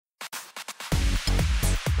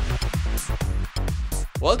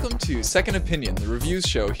Welcome to Second Opinion, the reviews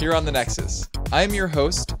show here on the Nexus. I'm your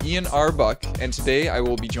host, Ian R. Buck, and today I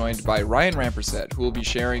will be joined by Ryan Rampersad, who will be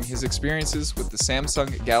sharing his experiences with the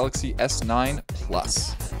Samsung Galaxy S9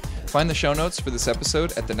 Plus. Find the show notes for this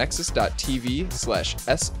episode at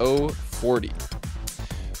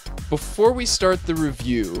thenexus.tv/SO40. Before we start the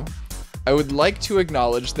review, I would like to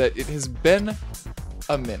acknowledge that it has been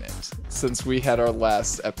a minute since we had our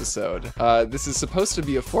last episode. This is supposed to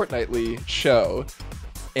be a fortnightly show,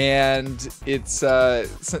 and it's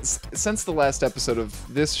since the last episode of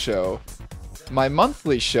this show, my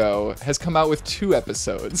monthly show has come out with 2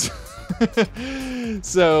 episodes.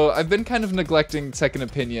 So I've been kind of neglecting Second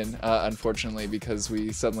Opinion, unfortunately, because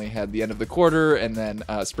we suddenly had the end of the quarter and then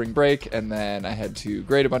spring break, and then I had to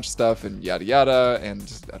grade a bunch of stuff and yada yada, and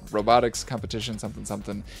robotics competition,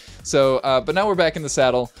 something. So, but now we're back in the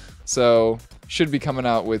saddle, so should be coming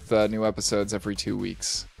out with new episodes every 2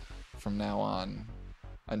 weeks from now on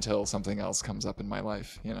until something else comes up in my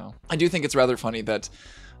life, you know. I do think it's rather funny that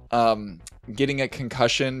getting a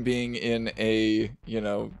concussion, being in a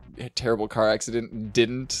terrible car accident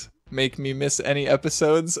didn't make me miss any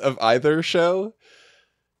episodes of either show,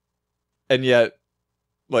 and yet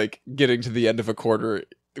like getting to the end of a quarter,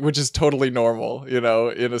 which is totally normal, in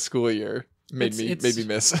a school year, made me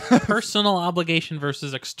miss. Personal obligation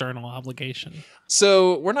versus external obligation.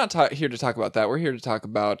 So we're not here to talk about that. We're here to talk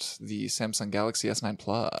about the Samsung Galaxy S9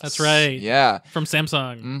 Plus. That's right. Yeah. From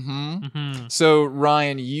Samsung. Mm-hmm. So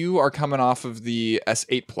Ryan, you are coming off of the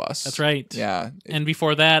S8 Plus. That's right. Yeah. And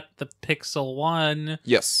before that, the Pixel 1.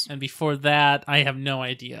 Yes. And before that, I have no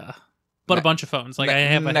idea. But a bunch of phones. Like I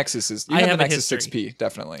have a Nexus is. I have the a Nexus history. 6P,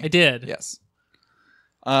 definitely. I did. Yes.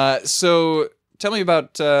 So tell me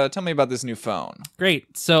about this new phone.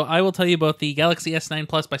 Great. So I will tell you about the Galaxy S9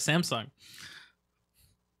 Plus by Samsung.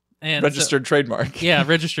 And registered trademark. Yeah,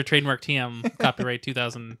 registered trademark TM, copyright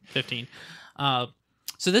 2015. So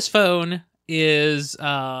this phone is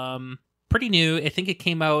pretty new. I think it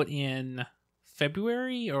came out in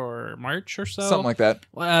February or March or so. Something like that.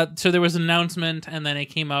 So there was an announcement, and then it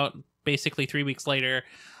came out basically 3 weeks later.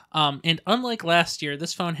 And unlike last year,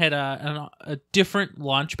 this phone had a different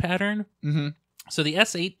launch pattern. Mm-hmm. So the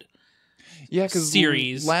S8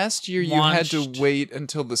 series last year you had to wait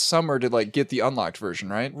until the summer to get the unlocked version,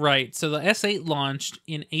 right? Right. So the S8 launched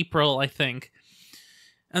in April, I think.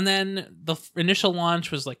 And then the initial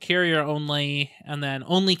launch was carrier only, and then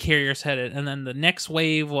only carriers had it. And then the next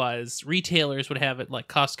wave was retailers would have it, like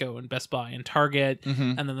Costco and Best Buy and Target.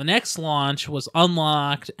 Mm-hmm. And then the next launch was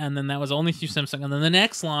unlocked, and then that was only through Samsung. And then the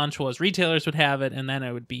next launch was retailers would have it, and then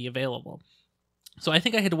it would be available. So I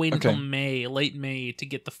think I had to wait until late May, to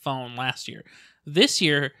get the phone last year. This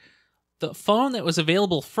year, the phone that was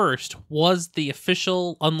available first was the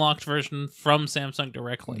official unlocked version from Samsung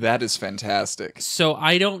directly. That is fantastic. So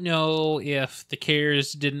I don't know if the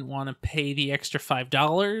carriers didn't want to pay the extra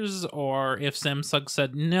 $5, or if Samsung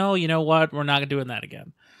said, no, you know what, we're not doing that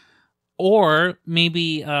again. Or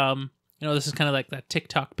maybe, this is kind of like that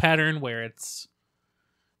TikTok pattern where it's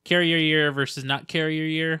carrier year versus not carrier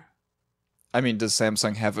year. I mean, does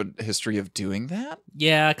Samsung have a history of doing that?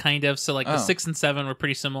 Yeah, kind of. So the 6 and 7 were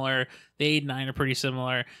pretty similar. The 8 and 9 are pretty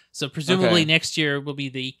similar. So presumably next year will be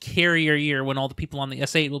the carrier year, when all the people on the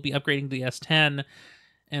S8 will be upgrading to the S10,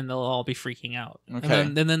 and they'll all be freaking out. Okay.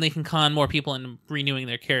 And then they can con more people into renewing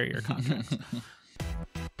their carrier contracts.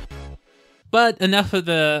 But enough of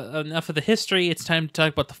the history. It's time to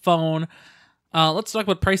talk about the phone. Let's talk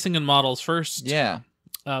about pricing and models first. Yeah.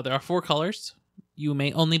 There are 4 colors. You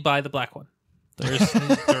may only buy the black one. There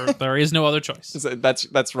is no other choice.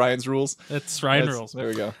 That's Ryan's rules. That's Ryan's rules. There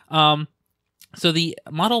we go. So the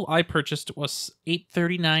model I purchased was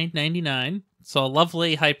 $839.99. So a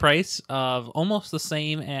lovely high price of almost the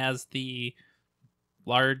same as the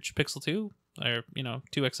large Pixel 2 or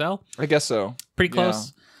 2XL. I guess so. Pretty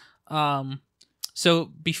close. Yeah. So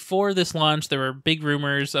before this launch, there were big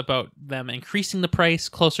rumors about them increasing the price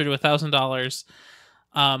closer to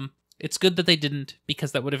 $1,000. It's good that they didn't,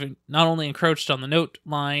 because that would have not only encroached on the Note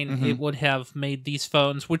line, mm-hmm. it would have made these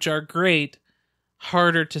phones, which are great,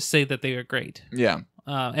 harder to say that they are great. Yeah.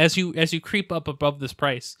 As you creep up above this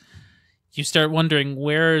price, you start wondering,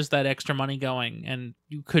 where is that extra money going? And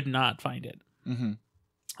you could not find it.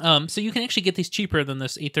 Mm-hmm. So you can actually get these cheaper than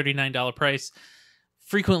this $839 price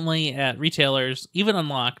frequently at retailers, even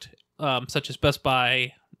unlocked, such as Best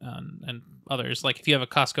Buy and others. Like if you have a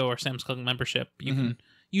Costco or Samsung membership, you mm-hmm. can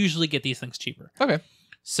usually get these things cheaper. Okay.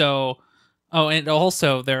 So, and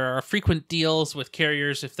also there are frequent deals with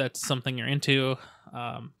carriers if that's something you're into.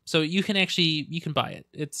 So you can buy it.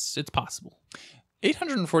 It's possible.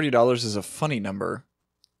 $840 is a funny number.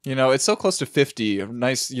 You know, it's so close to 50.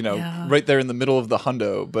 Nice, you know, right there in the middle of the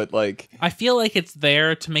hundo. But like, I feel like it's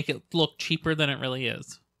there to make it look cheaper than it really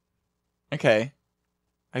is. Okay,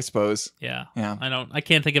 I suppose. Yeah. Yeah. I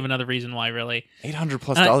can't think of another reason why, really.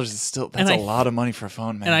 $800+ is still, that's a lot of money for a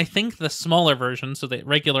phone, man. And I think the smaller version, so the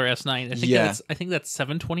regular S9, I think that's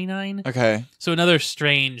 $729. Okay. So another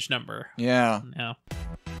strange number. Yeah. Yeah.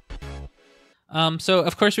 So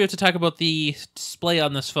of course we have to talk about the display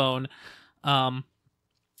on this phone.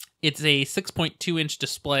 It's a 6.2-inch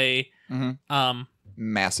display. Mm-hmm.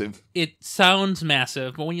 Massive. It sounds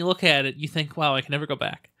massive, but when you look at it, you think, wow, I can never go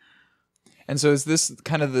back. And so is this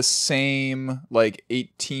kind of the same, like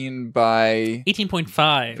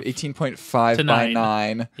 18.5 by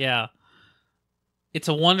 9? Yeah. It's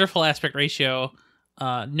a wonderful aspect ratio.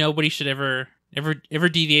 Nobody should ever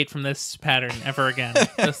deviate from this pattern ever again.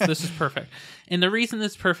 This is perfect. And the reason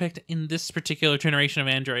it's perfect in this particular generation of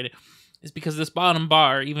Android is because this bottom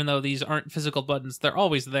bar, even though these aren't physical buttons, they're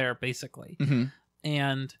always there, basically. Mm-hmm.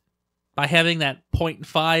 And by having that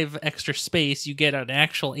 0.5 extra space, you get an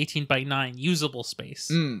actual 18 by 9 usable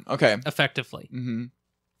space. Okay. Effectively. Mm-hmm.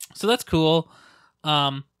 So that's cool.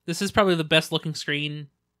 This is probably the best looking screen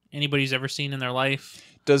anybody's ever seen in their life.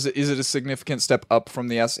 Is it a significant step up from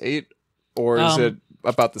the S8? Or is it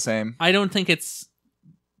about the same? I don't think it's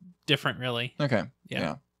different, really. Okay.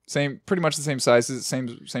 Yeah. Same, pretty much the same size. Is it same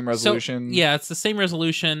resolution? So, yeah, it's the same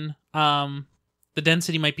resolution. The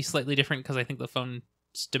density might be slightly different because I think the phone's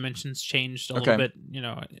dimensions changed a little bit,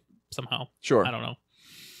 somehow. Sure. I don't know.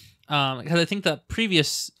 Because I think the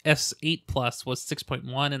previous S8 Plus was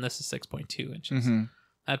 6.1 and this is 6.2 inches. Mm-hmm.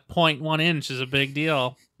 That 0.1 inch is a big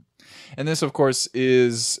deal. And this, of course,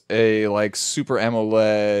 is a like Super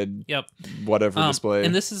AMOLED, whatever display.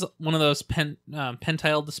 And this is one of those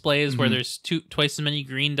pentile displays where there's twice as many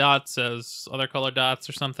green dots as other color dots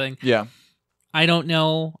or something. Yeah. I don't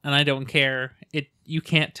know, and I don't care. You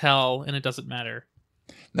can't tell, and it doesn't matter.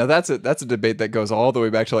 Now that's a debate that goes all the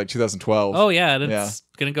way back to like 2012. Oh yeah, and it's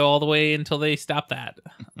gonna go all the way until they stop that.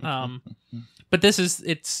 But this is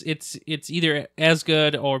it's either as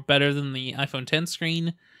good or better than the iPhone X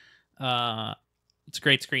screen. It's a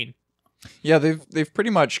great screen. Yeah, they've pretty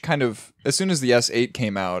much kind of, as soon as the S8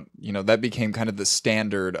 came out, that became kind of the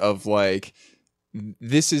standard of like,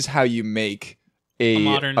 this is how you make a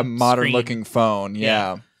modern looking phone.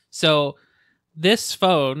 Yeah. So this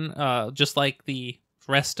phone, just like the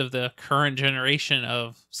rest of the current generation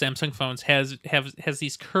of Samsung phones, has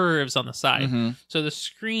these curves on the side. Mm-hmm. So the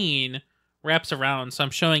screen wraps around. So I'm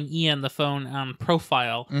showing Ian the phone on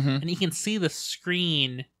profile, and he can see the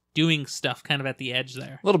screen doing stuff kind of at the edge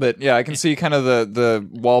there. A little bit, yeah. I can see kind of the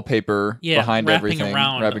wallpaper behind everything.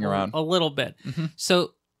 Wrapping around. A little bit. Mm-hmm.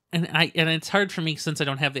 So, and it's hard for me since I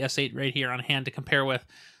don't have the S8 right here on hand to compare with,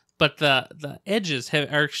 but the edges are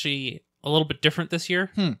actually a little bit different this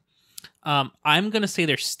year. I'm going to say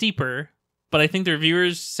they're steeper, but I think the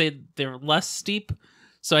reviewers say they're less steep.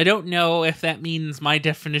 So I don't know if that means my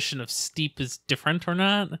definition of steep is different or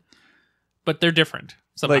not, but they're different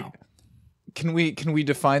somehow. Like, can we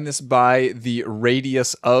define this by the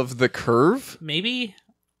radius of the curve? Maybe.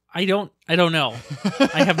 I don't know.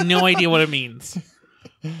 I have no idea what it means.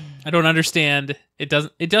 I don't understand. It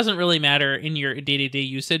doesn't really matter in your day-to-day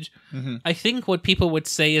usage. Mm-hmm. I think what people would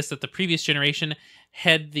say is that the previous generation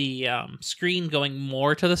had the screen going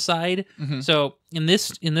more to the side. Mm-hmm. So in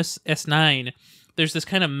this S9, there's this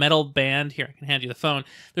kind of metal band. Here, I can hand you the phone.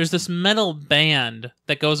 There's this metal band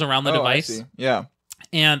that goes around the device. I see. Yeah.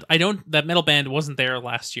 And that metal band wasn't there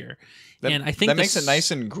last year. And I think that makes it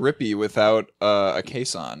nice and grippy without a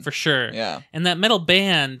case on. For sure. Yeah. And that metal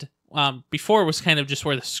band before was kind of just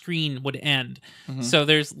where the screen would end. Mm-hmm. So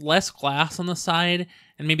there's less glass on the side,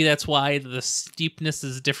 and maybe that's why the steepness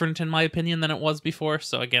is different in my opinion than it was before.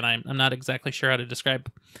 So again, I'm not exactly sure how to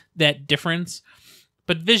describe that difference.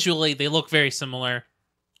 But visually, they look very similar.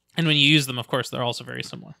 And when you use them, of course, they're also very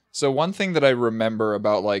similar. So one thing that I remember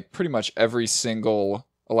about like pretty much every single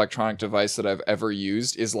electronic device that I've ever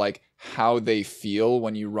used is like how they feel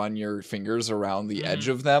when you run your fingers around the edge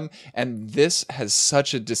of them. And this has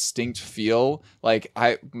such a distinct feel. Like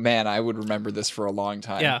I would remember this for a long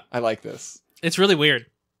time. Yeah. I like this. It's really weird.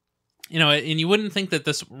 And you wouldn't think that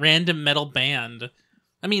this random metal band,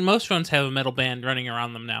 I mean, most phones have a metal band running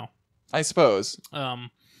around them now. I suppose.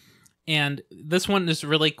 And this one is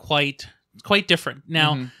really quite different.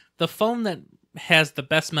 Now, the phone that has the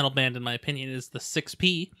best metal band, in my opinion, is the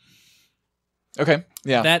 6P. Okay,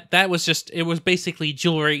 yeah. That was it was basically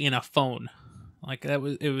jewelry in a phone. Like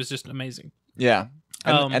it was just amazing. Yeah,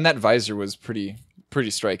 and that visor was pretty pretty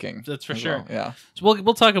striking. That's for sure. Well. Yeah. So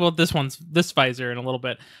we'll talk about this visor in a little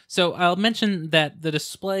bit. So I'll mention that the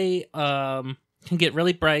display can get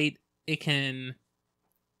really bright. It can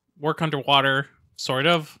work underwater, sort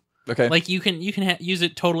of. Okay. Like you can use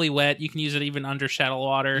it totally wet. You can use it even under shallow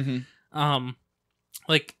water. Mm-hmm.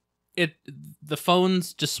 Like the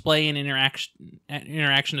phone's display and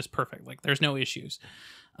interaction is perfect. Like there's no issues.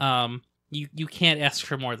 You can't ask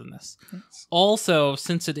for more than this. Also,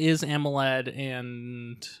 since it is AMOLED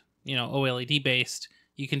and OLED based,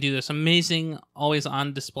 you can do this amazing always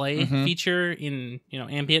on display feature in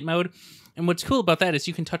ambient mode. And what's cool about that is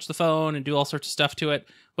you can touch the phone and do all sorts of stuff to it,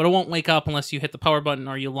 but it won't wake up unless you hit the power button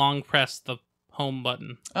or you long press the home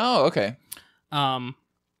button. Oh, okay. And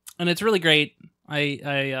it's really great.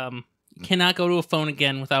 I cannot go to a phone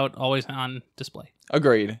again without always on display.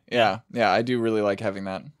 Agreed. Yeah, I do really like having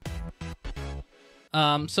that.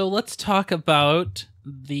 So let's talk about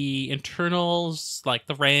the internals, like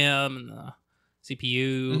the RAM and the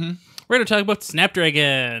CPU. We're going to talk about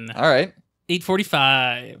Snapdragon. All right.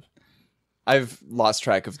 845. I've lost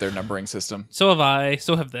track of their numbering system. So have I.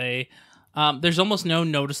 So have they. There's almost no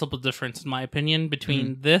noticeable difference, in my opinion,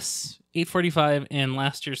 between this 845 and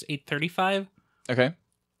last year's 835. Okay.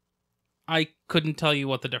 I couldn't tell you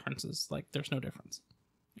what the difference is. Like, there's no difference.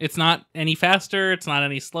 It's not any faster. It's not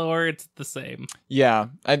any slower. It's the same. Yeah.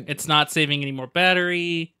 It's not saving any more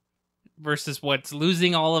battery versus what's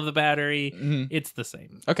losing all of the battery. It's the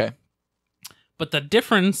same. Okay. But the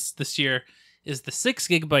difference this year is the 6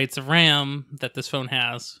 gigabytes of RAM that this phone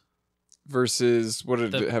has. Versus, what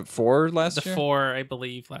did it have, 4 last year? The 4, I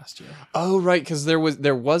believe, last year. Oh, right, because there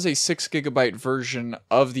was a 6 gigabyte version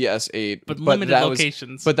of the S8. But limited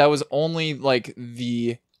locations. But that was only, like,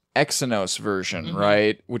 the Exynos version,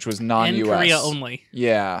 right? Which was non-US. And Korea only.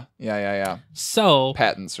 Yeah. So...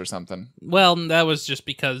 patents or something. Well, that was just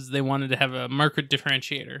because they wanted to have a market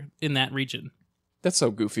differentiator in that region. That's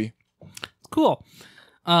so goofy. Cool.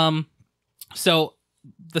 So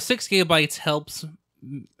the 6 gigabytes helps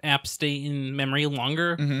apps stay in memory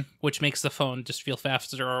longer, which makes the phone just feel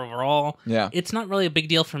faster overall. Yeah. It's not really a big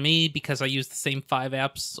deal for me because I use the same 5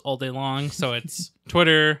 apps all day long. So it's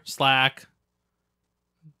Twitter, Slack.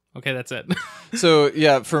 Okay, that's it. So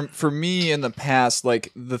yeah, for me in the past,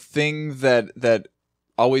 like the thing that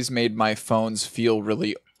always made my phones feel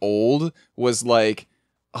really old was like,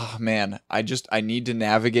 oh man, I need to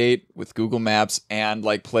navigate with Google Maps and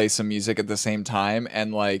like play some music at the same time,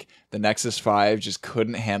 and like the Nexus 5 just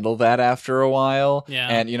couldn't handle that after a while. Yeah.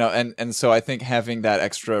 And and so I think having that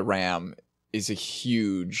extra RAM is a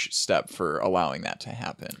huge step for allowing that to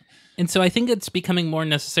happen. And so I think it's becoming more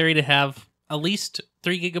necessary to have at least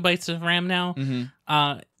 3 gigabytes of RAM now.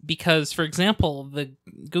 Because, for example, the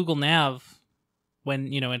Google Nav,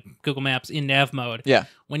 when, in Google Maps in nav mode,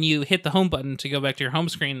 when you hit the home button to go back to your home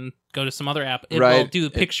screen and go to some other app, it will do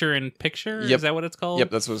picture-in-picture. Yep. Is that what it's called? Yep,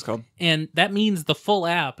 that's what it's called. And that means the full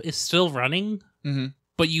app is still running,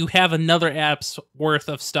 but you have another app's worth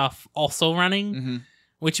of stuff also running,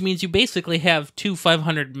 which means you basically have 2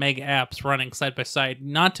 500 meg apps running side by side,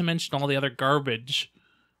 not to mention all the other garbage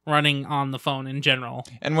running on the phone in general.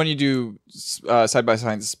 And when you do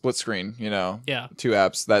side-by-side split screen, 2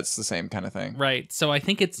 apps, that's the same kind of thing. Right. So I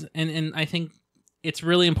think it's and I think it's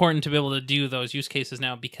really important to be able to do those use cases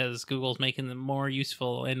now because Google's making them more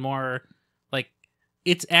useful and more like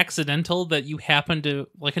it's accidental that you happen to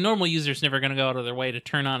like a normal user's never going to go out of their way to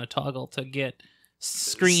turn on a toggle to get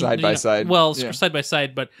screen side by side. Well, side by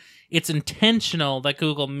side, but it's intentional that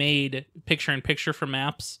Google made picture-in-picture for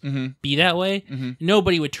maps be that way.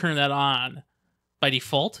 Nobody would turn that on by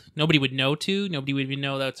default. Nobody would know to. Nobody would even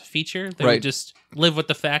know that's a feature. They would just live with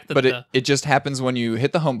the fact that it just happens when you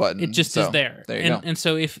hit the home button. It just is there. There you go. And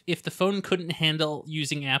so if the phone couldn't handle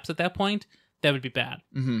using apps at that point, that would be bad.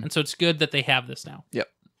 And so it's good that they have this now. Yep.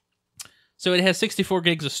 So it has 64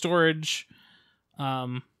 gigs of storage.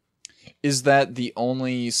 Is that the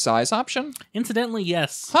only size option? Incidentally,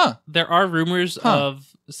 yes. Huh. There are rumors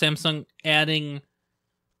of Samsung adding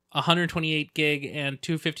 128 gig and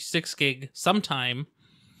 256 gig sometime,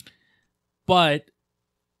 but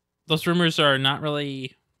those rumors are not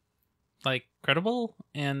really like credible,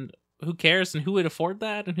 and who cares, and who would afford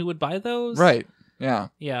that, and who would buy those? Right. Yeah.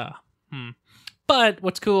 Yeah. But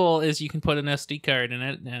what's cool is you can put an SD card in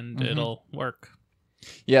it, and it'll work.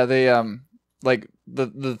 Yeah, they like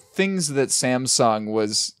the things that Samsung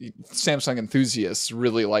enthusiasts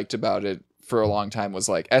really liked about it for a long time was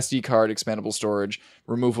like SD card, expandable storage,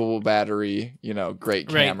 removable battery, great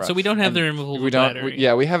camera. Right. So we don't have the removable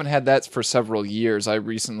battery. We haven't had that for several years. I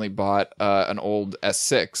recently bought an old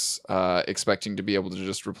S6, expecting to be able to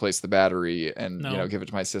just replace the battery and give it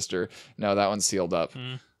to my sister. No, that one's sealed up.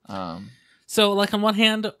 So like on one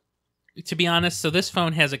hand, to be honest, so this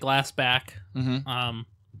phone has a glass back.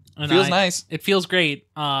 And feels nice. It feels great.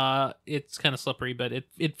 It's kind of slippery, but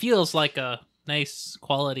it feels like a nice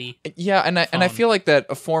quality. Yeah, and I feel like that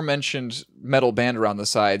aforementioned metal band around the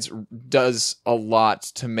sides does a lot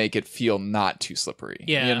to make it feel not too slippery.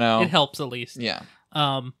 Yeah, it helps at least. Yeah.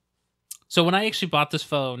 So when I actually bought this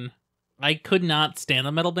phone, I could not stand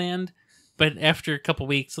the metal band, but after a couple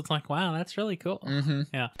weeks, it's like, wow, that's really cool.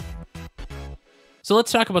 Yeah. So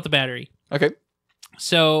let's talk about the battery. Okay.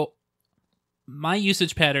 So my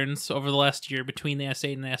usage patterns over the last year between the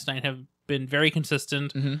S8 and the S9 have been very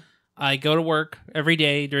consistent. I go to work every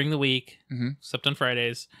day during the week, except on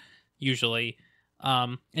Fridays, usually.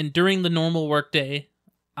 And during the normal work day,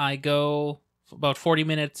 I go about 40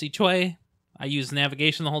 minutes each way. I use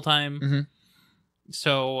navigation the whole time.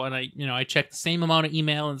 So, and I check the same amount of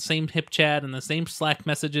email and the same hip chat and the same Slack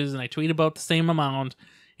messages, and I tweet about the same amount.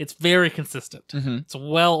 It's very consistent. It's a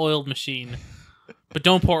well-oiled machine. But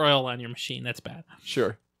don't pour oil on your machine. That's bad.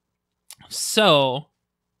 Sure. So,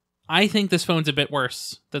 I think this phone's a bit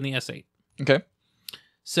worse than the S8. Okay.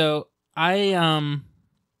 So, it's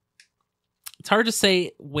hard to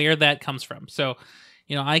say where that comes from. So,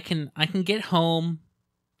 I can get home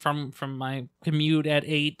from my commute at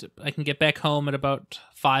 8. I can get back home at about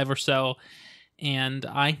 5 or so, and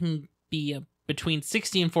I can be between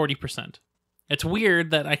 60 and 40%. It's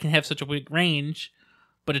weird that I can have such a big range,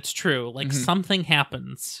 but it's true. Like something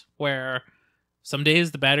happens where some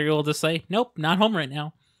days the battery will just say, nope, not home right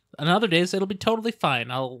now. And other days it'll be totally fine.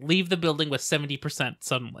 I'll leave the building with 70%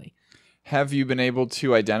 suddenly. Have you been able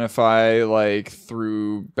to identify like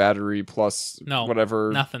through battery plus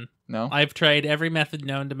whatever? Nothing. No? I've tried every method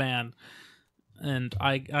known to man, and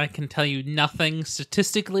I can tell you nothing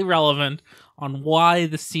statistically relevant on why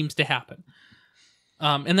this seems to happen.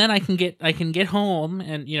 And then I can get home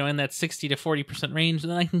and in that 60 to 40% range, and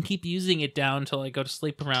then I can keep using it down until I go to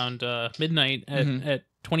sleep around midnight at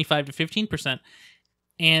 25 to 15%,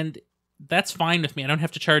 and that's fine with me. I don't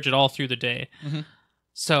have to charge it all through the day.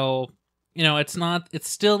 So it's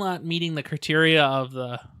still not meeting the criteria of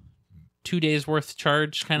the 2 days worth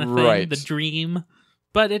charge kind of thing, the dream,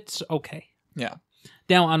 but it's okay. Yeah.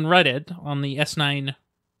 Now on Reddit, on the S9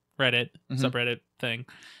 Reddit subreddit thing,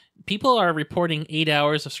 people are reporting 8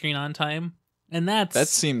 hours of screen on time, and that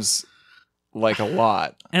seems like a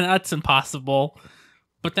lot. And that's impossible.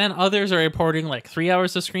 But then others are reporting like 3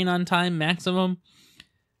 hours of screen on time maximum,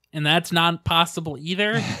 and that's not possible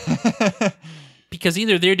either. Because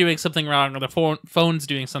either they're doing something wrong or the phone's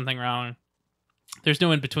doing something wrong. There's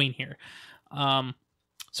no in between here.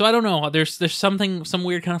 So I don't know. There's some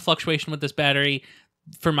weird kind of fluctuation with this battery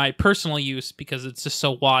for my personal use because it's just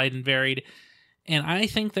so wide and varied. And I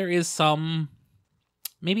think there is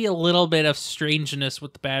maybe a little bit of strangeness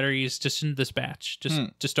with the batteries just in this batch,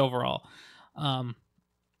 just overall. I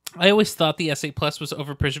always thought the S8 Plus was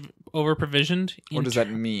over provisioned. What does that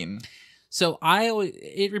mean? So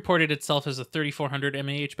it reported itself as a 3400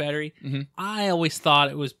 mAh battery. I always thought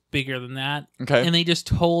it was bigger than that. Okay. And they just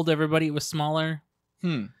told everybody it was smaller.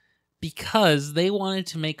 Because they wanted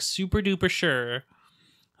to make super duper sure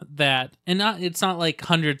that, it's not like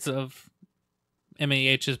hundreds of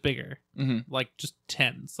mAh is bigger, like just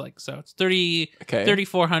tens, so it's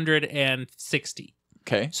 3400 and 60.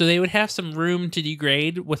 Okay. So they would have some room to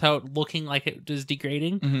degrade without looking like it was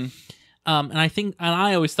degrading. And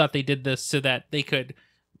I always thought they did this so that they could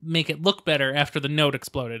make it look better after the Note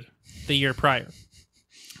exploded the year prior.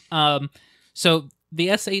 So the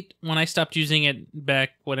S8, when I stopped using it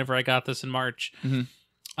back whenever I got this in March,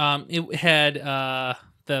 it had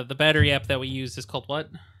the battery app that we use is called what?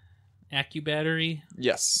 AccuBattery?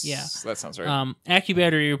 Yes. Yeah. That sounds right.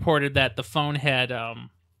 AccuBattery reported that the phone had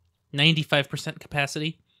 95%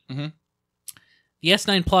 capacity. The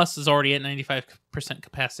S9 Plus is already at 95%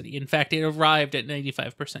 capacity. In fact, it arrived at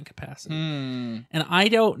 95% capacity. And I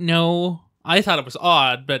don't know. I thought it was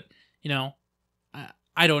odd, but,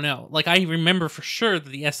 I don't know. Like, I remember for sure that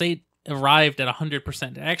the S8 arrived at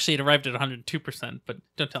 100%. Actually, it arrived at 102%, but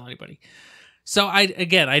don't tell anybody. So, I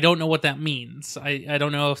don't know what that means. I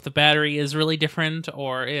don't know if the battery is really different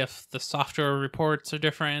or if the software reports are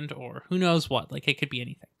different or who knows what. Like, it could be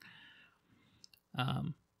anything.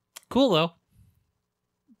 Cool, though.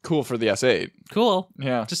 Cool for the S8. Cool.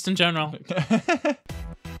 Yeah. Just in general.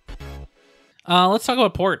 Let's talk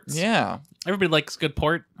about ports. Yeah. Everybody likes good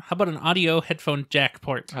port. How about an audio headphone jack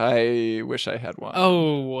port? I wish I had one.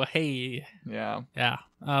 Oh, hey. Yeah. Yeah.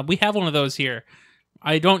 We have one of those here.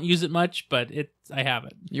 I don't use it much, but I have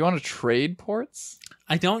it. You want to trade ports?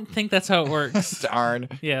 I don't think that's how it works. Darn.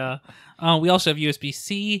 Yeah. We also have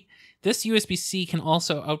USB-C. This USB-C can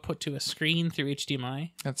also output to a screen through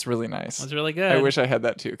HDMI. That's really nice. That's really good. I wish I had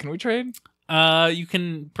that too. Can we trade? You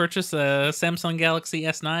can purchase a Samsung Galaxy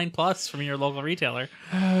S9 Plus from your local retailer.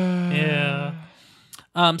 Yeah.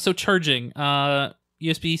 So charging.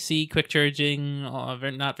 USB-C quick charging.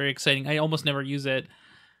 Not very exciting. I almost never use it.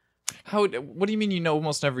 What do you mean you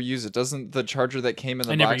almost never use it? Doesn't the charger that came in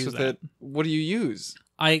the box with it? What do you use?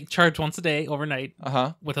 I charge once a day overnight.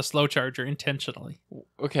 With a slow charger intentionally.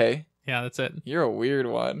 Okay. Yeah, that's it. You're a weird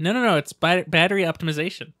one. No. It's battery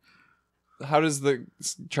optimization. How does the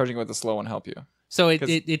charging with the slow one help you? So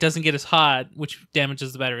it doesn't get as hot, which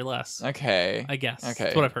damages the battery less. Okay. I guess. Okay.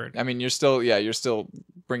 That's what I've heard. I mean, you're still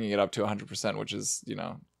bringing it up to 100%, which is,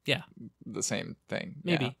 the same thing.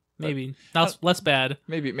 Maybe. Less bad.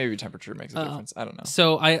 Maybe temperature makes a difference. I don't know.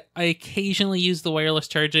 So I occasionally use the wireless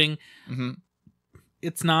charging. Mm-hmm.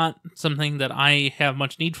 It's not something that I have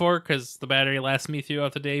much need for because the battery lasts me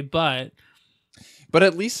throughout the day, but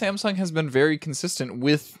at least Samsung has been very consistent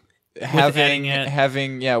with having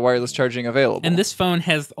wireless charging available. And this phone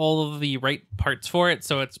has all of the right parts for it,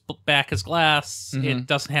 so its back is glass. Mm-hmm. It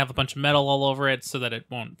doesn't have a bunch of metal all over it so that it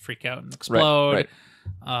won't freak out and explode.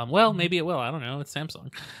 Right. Well, maybe it will. I don't know. It's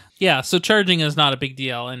Samsung. Yeah, so charging is not a big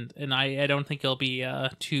deal, and I don't think you'll be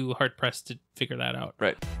too hard-pressed to figure that out.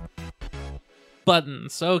 Right.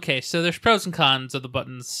 Buttons. Okay, so there's pros and cons of the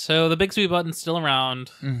buttons. So the Bixby button's still around.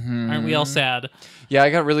 Mm-hmm. Aren't we all sad? Yeah, I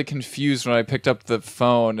got really confused when I picked up the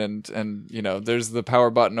phone and there's the power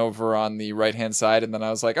button over on the right-hand side, and then I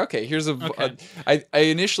was like, okay, here's I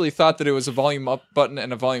initially thought that it was a volume up button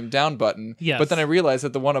and a volume down button, yes. But then I realized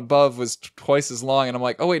that the one above was twice as long, and I'm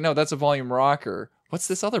like, oh wait, no, that's a volume rocker. What's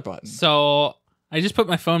this other button? So I just put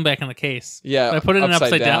my phone back in the case. Yeah, I put it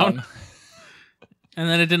upside down. And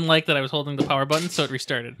then it didn't like that I was holding the power button, so it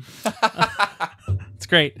restarted. It's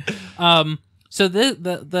great. So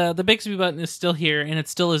the Bixby button is still here, and it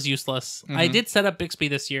still is useless. Mm-hmm. I did set up Bixby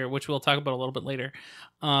this year, which we'll talk about a little bit later.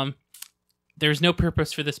 There's no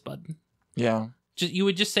purpose for this button. Yeah. You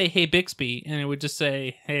would just say, "Hey Bixby," and it would just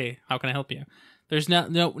say, "Hey, how can I help you?" There's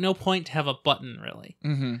no point to have a button really.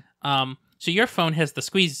 Mm-hmm. So your phone has the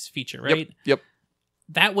squeeze feature, right? Yep.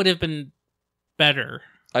 That would have been better.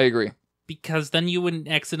 I agree. Because then you wouldn't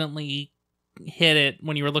accidentally hit it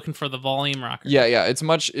when you were looking for the volume rocker. Yeah. It's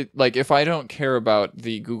like if I don't care about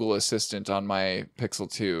the Google Assistant on my Pixel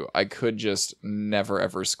 2, I could just never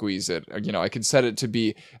ever squeeze it. I could set it to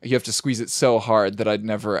be you have to squeeze it so hard that I'd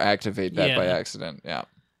never activate that by accident. Yeah.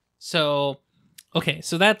 So, okay,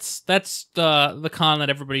 so that's the con that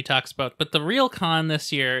everybody talks about. But the real con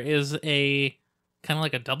this year is a kind of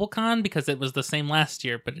like a double con because it was the same last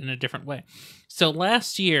year, but in a different way. So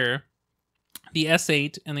last year, the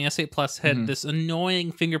S8 and the S8 Plus had this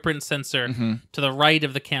annoying fingerprint sensor to the right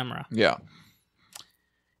of the camera. Yeah.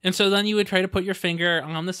 And so then you would try to put your finger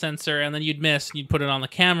on the sensor, and then you'd miss, and you'd put it on the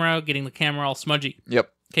camera, getting the camera all smudgy.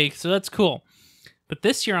 Yep. Okay, so that's cool. But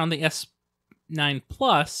this year on the S9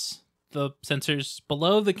 Plus, the sensor's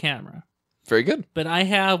below the camera. Very good. But I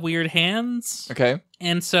have weird hands. Okay.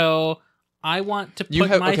 And so I want to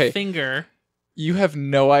put my finger... You have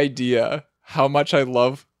no idea how much I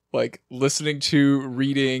love listening to,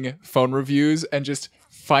 reading phone reviews, and just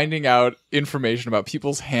finding out information about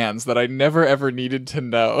people's hands that I never ever needed to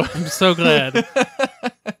know. I'm so glad.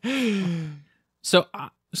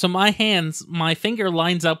 So my finger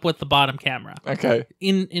lines up with the bottom camera. Okay.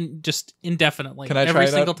 In just indefinitely. Can I try every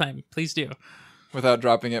it single out? Time? Please do. Without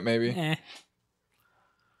dropping it, maybe. It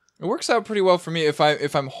works out pretty well for me if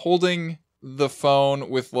I'm holding the phone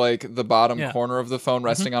with the bottom corner of the phone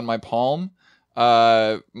resting on my palm.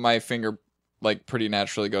 My finger pretty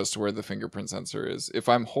naturally goes to where the fingerprint sensor is. If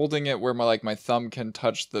I'm holding it where my thumb can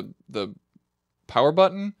touch the power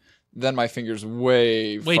button, then my finger's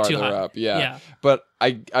way farther too high. up. Yeah. But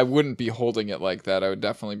I wouldn't be holding it like that. I would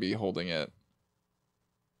definitely be holding it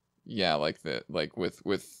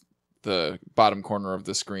with the bottom corner of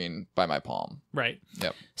the screen by my palm. Right.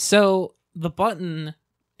 Yep. So the button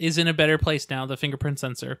is in a better place now, the fingerprint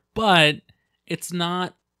sensor, but it's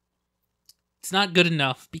not good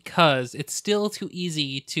enough because it's still too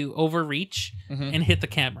easy to overreach and hit the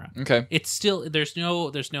camera. Okay. It's still there's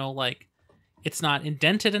no it's not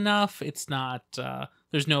indented enough. It's not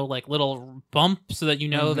there's no little bump so that you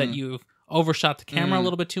know that you've overshot the camera a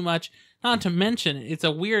little bit too much. Not to mention it's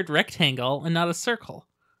a weird rectangle and not a circle.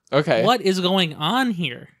 Okay. What is going on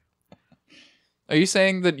here? Are you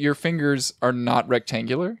saying that your fingers are not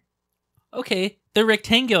rectangular? Okay, they're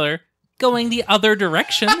rectangular, going the other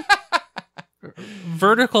direction.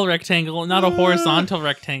 Vertical rectangle, not a horizontal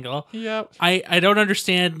rectangle. Yep. I don't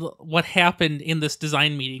understand what happened in this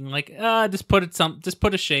design meeting. Like, just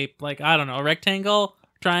put a shape. Like, I don't know, a rectangle,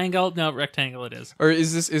 triangle. No, rectangle it is. Or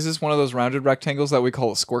is this one of those rounded rectangles that we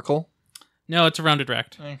call a squircle? No, it's a rounded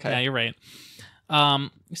rect. Okay. Yeah, you're right.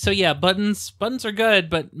 So yeah, buttons are good,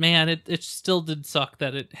 but man, it still did suck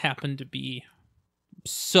that it happened to be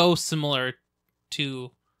so similar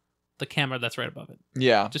to the camera that's right above it.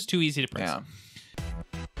 Yeah. Just too easy to press. Yeah.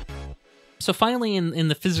 So finally, in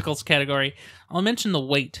the physicals category, I'll mention the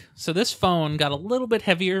weight. So this phone got a little bit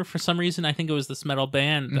heavier for some reason. I think it was this metal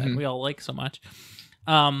band that we all like so much.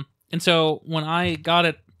 And so when I got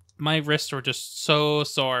it, my wrists were just so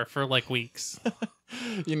sore for like weeks.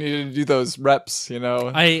 You need to do those reps,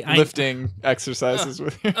 lifting exercises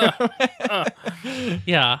with you.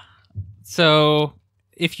 Yeah. So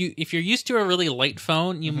if you're used to a really light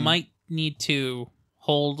phone, you might need to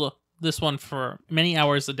hold this one for many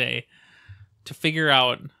hours a day to figure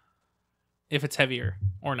out if it's heavier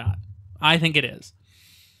or not. I think it is.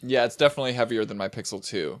 Yeah, it's definitely heavier than my Pixel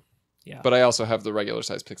 2. Yeah. But I also have the regular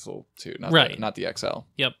size Pixel 2, not the XL.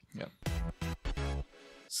 Yep. Yep.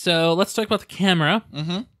 So let's talk about the camera.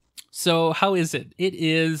 Mm-hmm. So how is it? It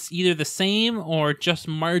is either the same or just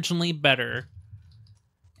marginally better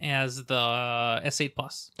as the S8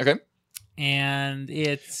 Plus. Okay.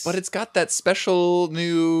 But it's got that special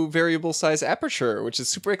new variable size aperture, which is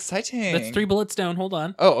super exciting. That's 3 bullets down. Hold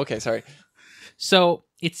on. Oh, okay, sorry. So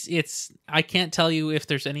it's I can't tell you if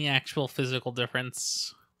there's any actual physical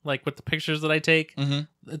difference. Like with the pictures that I take,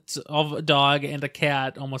 it's of a dog and a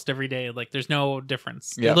cat almost every day. Like there's no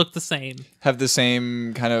difference. They look the same. Have the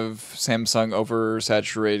same kind of Samsung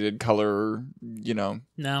oversaturated color,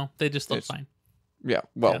 No, they just look fine. Yeah,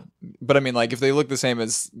 well, but I mean, like, if they look the same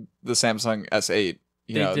as the Samsung S8,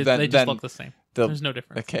 they just look the same. There's no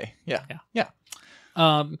difference. Okay, yeah.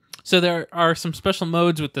 So there are some special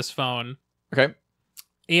modes with this phone. Okay.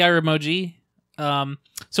 AR emoji.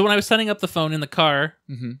 So when I was setting up the phone in the car,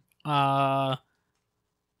 because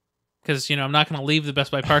I'm not going to leave the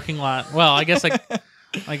Best Buy parking lot. Well, I guess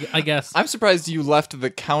I guess I'm surprised you left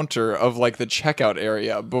the counter of like the checkout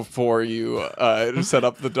area before you set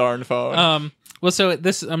up the darn phone. Well, so in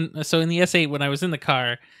the S8 when I was in the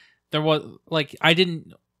car, there was like I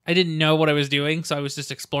didn't know what I was doing, so I was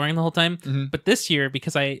just exploring the whole time. But this year,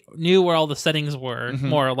 because I knew where all the settings were,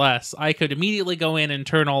 more or less, I could immediately go in and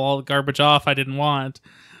turn all the garbage off I didn't want.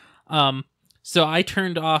 So I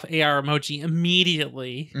turned off AR emoji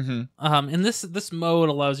immediately. And this mode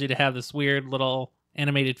allows you to have this weird little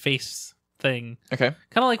animated face thing. Okay.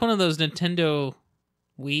 Kind of like one of those Nintendo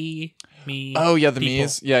Wii Me. Oh yeah, the people.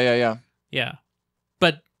 Mii's. Yeah. Yeah.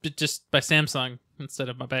 But just by Samsung instead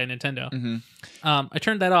of by Nintendo. I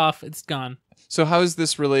turned that off. It's gone. So how is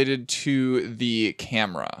this related to the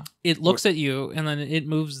camera? It looks at you, and then it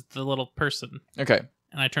moves the little person. Okay.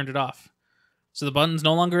 And I turned it off. So the button's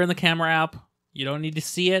no longer in the camera app. You don't need to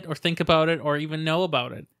see it or think about it or even know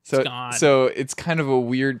about it. It's gone. So it's kind of a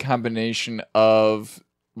weird combination of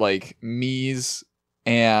like Mii's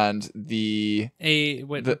and the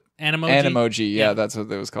Animoji? Animoji, yeah, that's what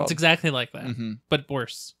it was called. It's exactly like that, but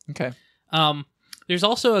worse. Okay. There's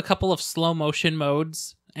also a couple of slow motion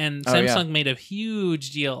modes, and Samsung made a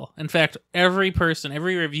huge deal. In fact, every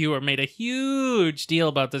reviewer made a huge deal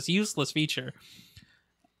about this useless feature.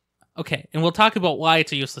 Okay, and we'll talk about why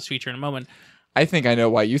it's a useless feature in a moment. I think I know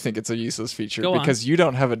why you think it's a useless feature. Because you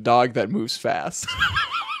don't have a dog that moves fast.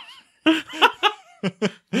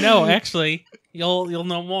 No, actually, you'll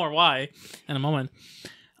know more why in a moment.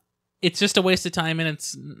 It's just a waste of time, and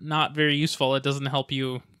it's not very useful. It doesn't help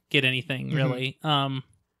you get anything really. And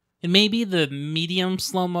maybe the medium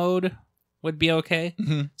slow mode would be okay.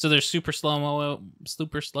 So there's super slow-mo. I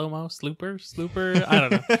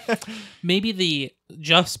don't know. Maybe the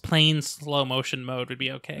just plain slow motion mode would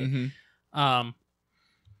be okay. But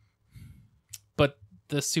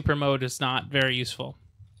the super mode is not very useful.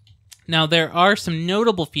 Now there are some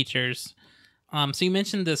notable features. So you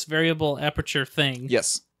mentioned this variable aperture thing.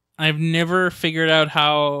 Yes. I've never figured out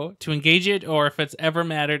how to engage it or if it's ever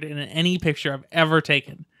mattered in any picture I've ever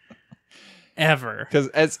taken. Ever.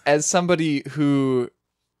 Because as somebody who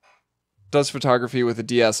does photography with a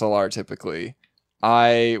DSLR typically,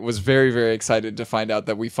 I was very, very excited to find out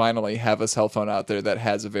that we finally have a cell phone out there that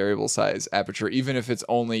has a variable size aperture, even if it's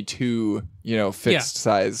only two, fixed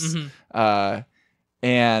size.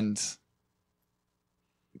 And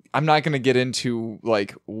I'm not going to get into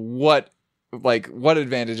what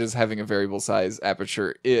advantages having a variable size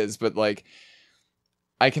aperture is, but like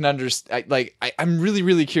I can understand. I'm really,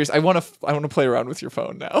 really curious. I want to play around with your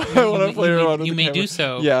phone now. I want to play around with you the may camera. do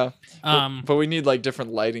so. Yeah. But we need like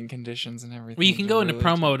different lighting conditions and everything. Well, you can go into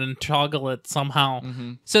pro mode and toggle it somehow.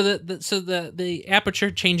 Mm-hmm. So the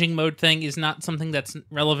aperture changing mode thing is not something that's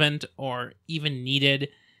relevant or even needed.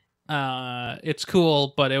 It's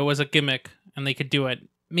cool, but it was a gimmick, and they could do it.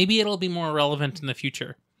 Maybe it'll be more relevant in the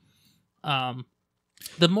future.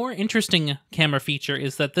 The more interesting camera feature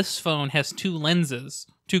is that this phone has two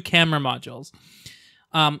camera modules,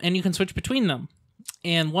 and you can switch between them.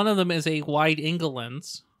 And one of them is a wide angle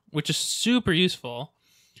lens, which is super useful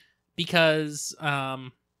because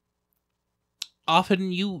often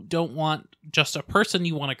you don't want just a person,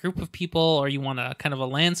 you want a group of people, or you want a kind of a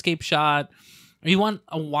landscape shot, or you want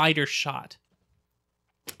a wider shot.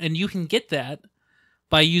 And you can get that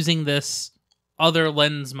by using this other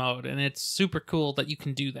lens mode, and it's super cool that you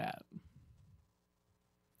can do that.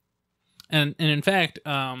 And in fact,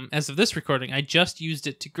 as of this recording, I just used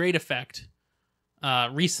it to great effect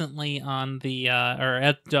recently on the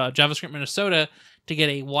at JavaScript Minnesota to get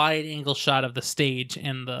a wide angle shot of the stage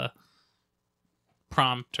and the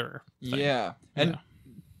prompter thing. Yeah. And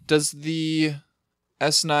does the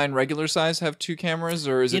S9 regular size have two cameras,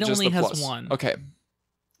 or is it just the Plus? It only has one. Okay.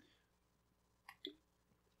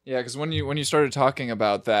 Yeah, because when you started talking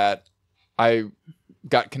about that, I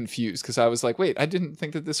got confused because I was like, wait, I didn't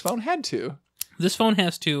think that this phone had two. This phone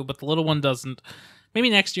has two, but the little one doesn't. Maybe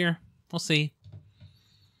next year. We'll see.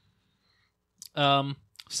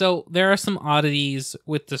 So there are some oddities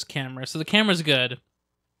with this camera. So the camera's good,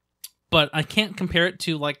 but I can't compare it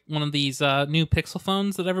to like one of these new Pixel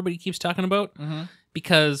phones that everybody keeps talking about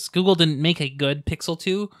because Google didn't make a good Pixel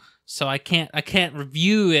 2. So I can't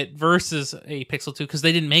review it versus a Pixel 2 because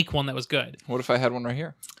they didn't make one that was good. What if I had one right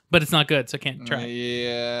here? But it's not good, so I can't try.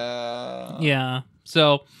 Yeah. Yeah.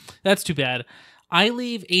 So that's too bad. I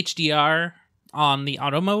leave HDR on the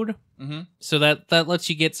auto mode, so that lets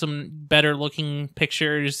you get some better looking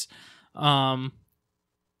pictures. And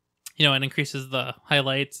increases the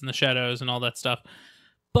highlights and the shadows and all that stuff.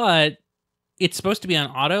 But it's supposed to be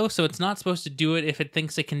on auto, so it's not supposed to do it if it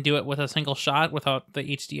thinks it can do it with a single shot without the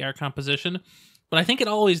HDR composition. But I think it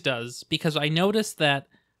always does, because I noticed that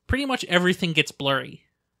pretty much everything gets blurry.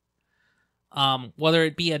 Whether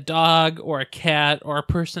it be a dog or a cat or a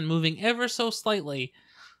person moving ever so slightly,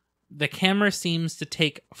 the camera seems to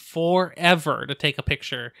take forever to take a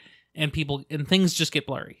picture, and things just get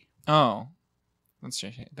blurry. Oh, that's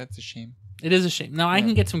a shame. It is a shame. Now, I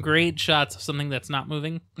can get some great shots of something that's not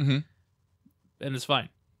moving. And it's fine.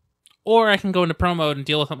 Or I can go into pro mode and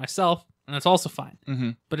deal with it myself, and it's also fine.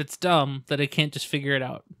 But it's dumb that I can't just figure it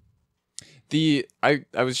out. I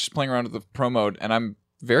was just playing around with the pro mode, and I'm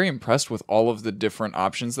very impressed with all of the different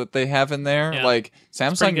options that they have in there. Yeah. Like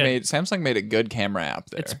Samsung made a good camera app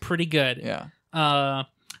there. It's pretty good. Yeah.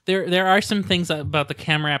 There are some things about the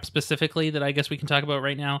camera app specifically that I guess we can talk about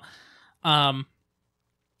right now.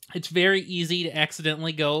 It's very easy to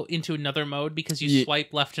accidentally go into another mode because you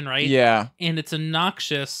swipe left and right. Yeah. And it's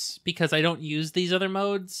obnoxious because I don't use these other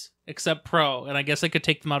modes except Pro. And I guess I could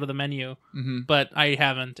take them out of the menu, but I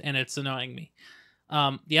haven't, and it's annoying me.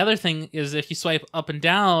 The other thing is if you swipe up and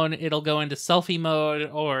down, it'll go into selfie mode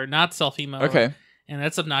or not selfie mode. Okay. And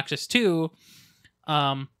that's obnoxious too.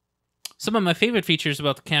 Some of my favorite features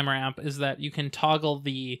about the camera app is that you can toggle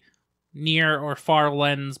the near or far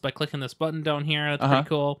lens by clicking this button down here. That's pretty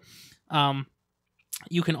cool.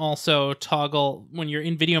 You can also toggle when you're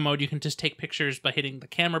in video mode. You can just take pictures by hitting the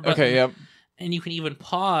camera button. Okay, yep. And you can even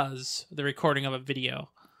pause the recording of a video.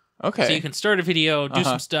 Okay. So you can start a video, do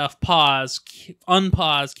some stuff, pause,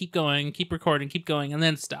 unpause, keep going, keep recording, keep going, and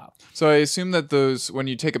then stop. So I assume that when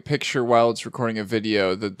you take a picture while it's recording a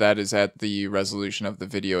video, that is at the resolution of the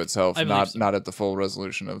video itself, not at the full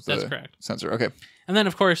resolution of the sensor. Okay. And then,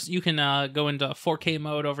 of course, you can go into 4K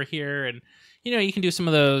mode over here, and you can do some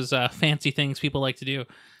of those fancy things people like to do.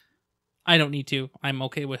 I don't need to. I'm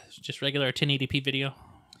okay with just regular 1080p video.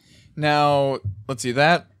 Now, let's see,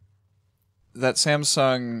 that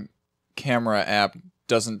Samsung camera app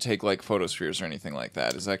doesn't take like photospheres or anything like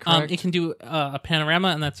that. Is that correct? It can do a panorama,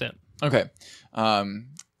 and that's it. Okay.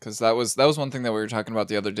 Because that was one thing that we were talking about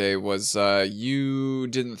the other day was you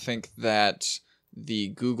didn't think that the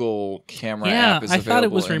Google camera app is available. Yeah, I thought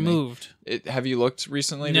it was removed. Have you looked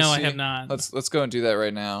recently? No, I have not. Let's go and do that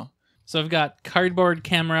right now. So I've got Cardboard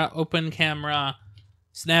Camera, Open Camera,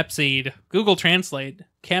 Snapseed, Google Translate,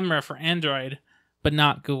 Camera for Android, but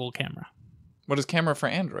not Google Camera. What is Camera for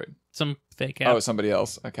Android? Some fake app. Oh, somebody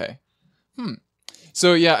else. Okay.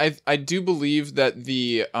 So yeah, I do believe that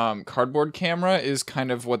the Cardboard Camera is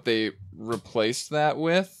kind of what they replaced that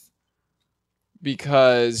with.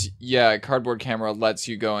 because a cardboard camera lets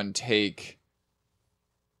you go and take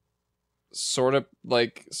sort of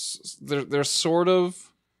like they're sort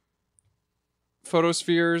of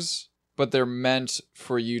photospheres, but they're meant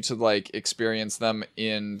for you to like experience them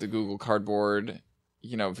in the Google Cardboard,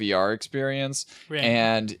 VR experience. Right.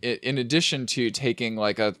 And in addition to taking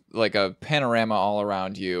like a panorama all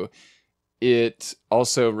around you, it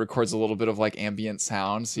also records a little bit of like ambient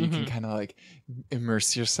sound, so you can kind of like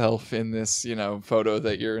immerse yourself in this, photo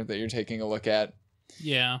that you're taking a look at.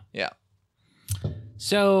 Yeah. Yeah.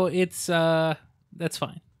 So it's that's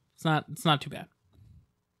fine. It's not too bad.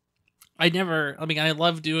 I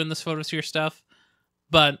love doing this photosphere stuff,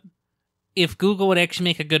 but if Google would actually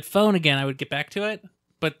make a good phone again, I would get back to it.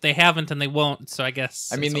 But they haven't and they won't, so I guess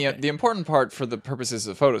the important part for the purposes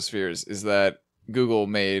of photospheres is that Google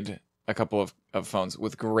made a couple of phones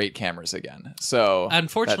with great cameras again. So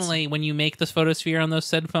unfortunately, when you make this photosphere on those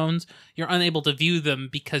said phones, you're unable to view them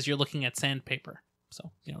because you're looking at sandpaper. So,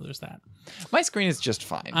 there's that. My screen is just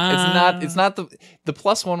fine. It's not the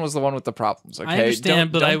plus one was the one with the problems, okay? I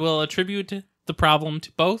understand, but I will attribute the problem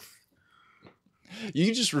to both.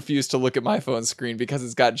 You just refuse to look at my phone screen because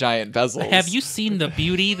it's got giant bezels. Have you seen the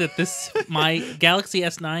beauty that my Galaxy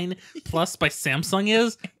S9 Plus by Samsung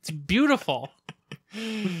is? It's beautiful.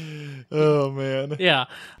 Oh, man. Yeah.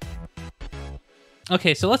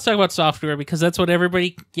 Okay, so let's talk about software because that's what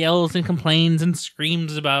everybody yells and complains and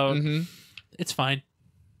screams about. Mm-hmm. It's fine.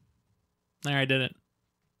 There, I did it.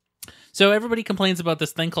 So everybody complains about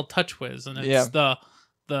this thing called TouchWiz, and it's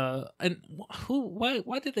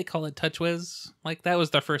why did they call it TouchWiz? Like that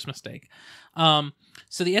was their first mistake.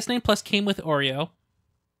 So the S9 Plus came with Oreo.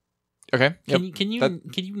 Okay. Can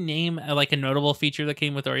you name a notable feature that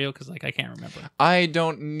came with Oreo? Because I can't remember. I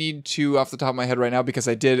don't need to off the top of my head right now because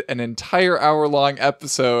I did an entire hour-long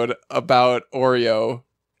episode about Oreo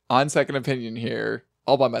on Second Opinion here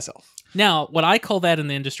all by myself. Now, what I call that in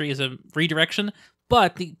the industry is a redirection,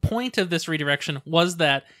 but the point of this redirection was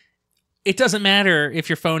that it doesn't matter if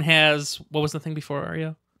your phone has, what was the thing before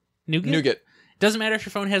Oreo? Nougat. It doesn't matter if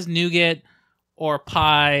your phone has Nougat or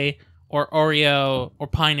Pie or Oreo or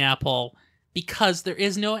Pineapple because there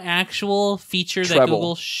is no actual feature that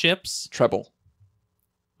Google ships. Treble.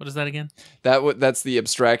 What is that again? That's the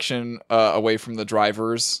abstraction away from the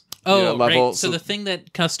drivers level. Right. So the thing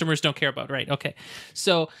that customers don't care about. Right. Okay.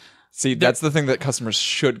 So... See, that's the thing that customers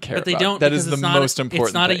should care about. But they don't. That is the most important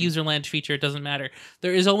It's not thing. a user-land feature. It doesn't matter.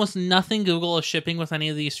 There is almost nothing Google is shipping with any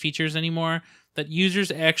of these features anymore that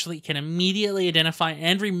users actually can immediately identify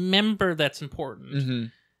and remember that's important. Mm-hmm.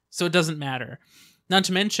 So it doesn't matter. Not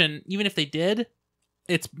to mention, even if they did,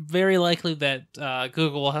 it's very likely that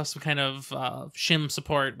Google will have some kind of shim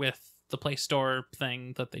support with the Play Store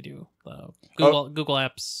thing that they do. The Google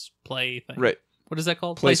Apps Play thing. Right. What is that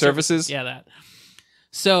called? Play Services? Yeah, that.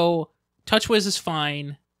 So TouchWiz is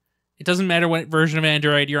fine. It doesn't matter what version of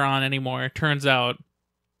Android you're on anymore, it turns out.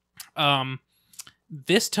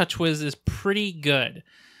 This TouchWiz is pretty good.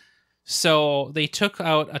 So they took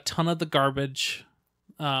out a ton of the garbage.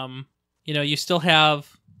 You still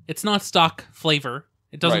have... It's not stock flavor.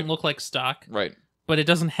 It doesn't look like stock. Right. But it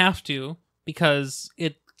doesn't have to because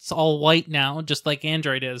it's all white now, just like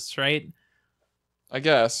Android is, right? I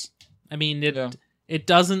guess. I mean, It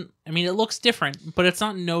doesn't... I mean, it looks different, but it's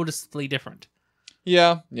not noticeably different.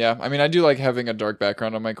 Yeah. I mean, I do like having a dark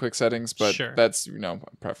background on my quick settings, but that's,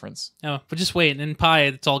 preference. Oh, but just wait. In Pi,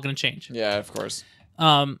 it's all going to change. Yeah, of course.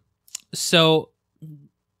 So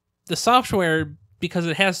the software, because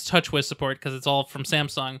it has TouchWiz support, because it's all from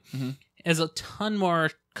Samsung, has a ton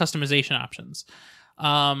more customization options.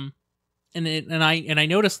 And I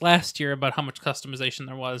noticed last year about how much customization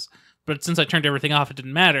there was, but since I turned everything off, it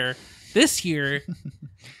didn't matter. This year,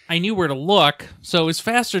 I knew where to look, so it was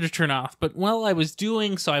faster to turn off. But while I was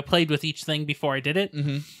doing so, I played with each thing before I did it.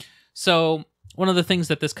 Mm-hmm. So one of the things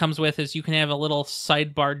that this comes with is you can have a little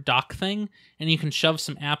sidebar dock thing, and you can shove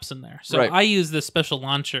some apps in there. So I use this special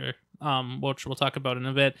launcher, which we'll talk about in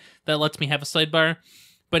a bit, that lets me have a sidebar.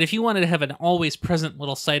 But if you wanted to have an always present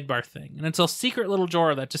little sidebar thing, and it's a secret little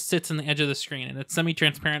drawer that just sits in the edge of the screen, and it's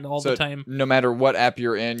semi-transparent all the time. No matter what app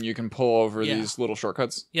you're in, you can pull over these little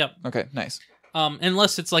shortcuts? Yep. Okay, nice.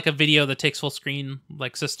 Unless it's like a video that takes full screen,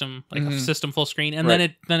 like system full screen, and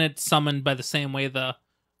then it's summoned by the same way the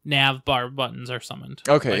nav bar buttons are summoned.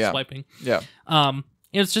 Okay, by swiping. Yeah.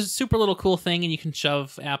 It's just a super little cool thing, and you can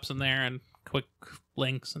shove apps in there and quick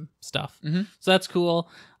links and stuff. Mm-hmm. So that's cool.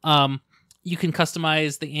 You can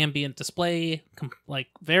customize the ambient display,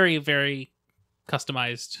 very, very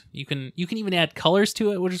customized. You can even add colors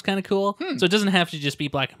to it, which is kind of cool. So it doesn't have to just be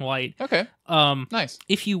black and white. Okay. Nice.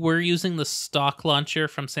 If you were using the stock launcher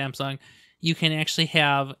from Samsung, you can actually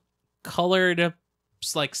have colored,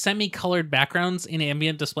 like semi-colored backgrounds in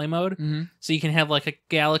ambient display mode. Mm-hmm. So you can have like a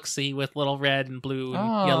galaxy with little red and blue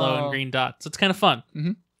and yellow and green dots. It's kind of fun.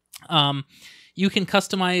 Mm-hmm. You can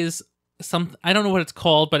customize some, I don't know what it's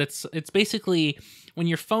called, but it's basically when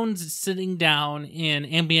your phone's sitting down in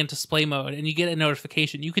ambient display mode and you get a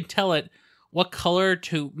notification, you can tell it what color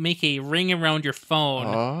to make a ring around your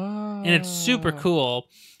phone. And it's super cool.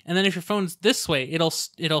 And then if your phone's this way, it'll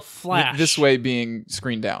flash. This way being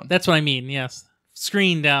screen down. That's what I mean, yes.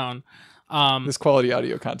 Screen down. This quality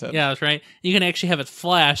audio content. Yeah, that's right. You can actually have it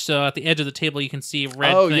flash, so at the edge of the table you can see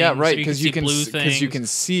red things. Yeah, right. Because you can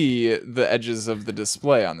see the edges of the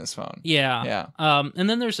display on this phone. Yeah. And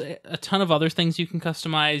then there's a ton of other things you can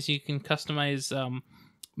customize. You can customize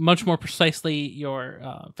much more precisely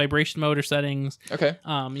your vibration motor settings. Okay.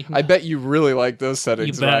 I bet you really like those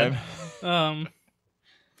settings, Ryan.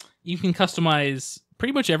 You can customize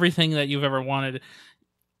pretty much everything that you've ever wanted.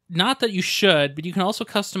 Not that you should, but you can also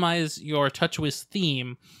customize your TouchWiz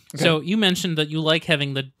theme. Okay. So you mentioned that you like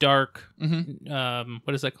having the dark,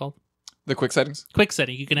 what is that called? The quick settings? Quick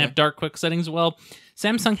setting. You can have dark quick settings. Well,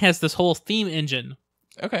 Samsung has this whole theme engine.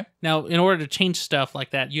 Okay. Now, in order to change stuff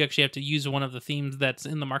like that, you actually have to use one of the themes that's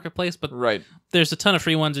in the marketplace, but there's a ton of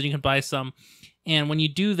free ones and you can buy some. And when you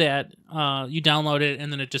do that, you download it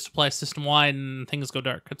and then it just applies system-wide and things go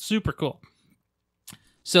dark. It's super cool.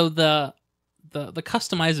 So the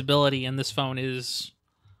customizability in this phone is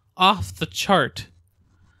off the chart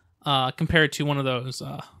compared to one of those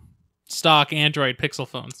stock Android Pixel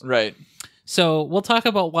phones. Right. So we'll talk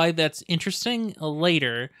about why that's interesting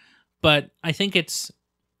later, but I think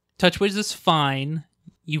TouchWiz is fine.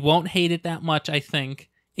 You won't hate it that much, I think,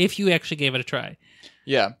 if you actually gave it a try.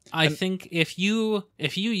 Yeah. I think if you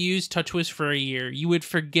use TouchWiz for a year, you would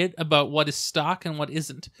forget about what is stock and what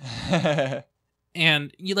isn't.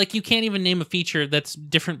 And you can't even name a feature that's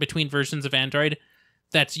different between versions of Android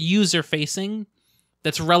that's user facing,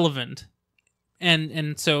 that's relevant.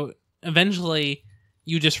 And so eventually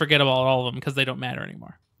you just forget about all of them because they don't matter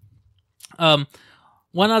anymore.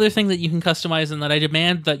 One other thing that you can customize and that I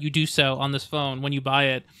demand that you do so on this phone when you buy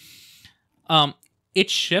it, it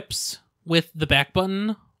ships with the back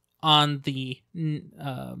button on the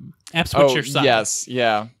app switcher side. Yes,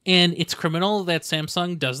 yeah. And it's criminal that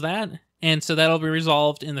Samsung does that. And so that'll be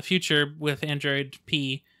resolved in the future with Android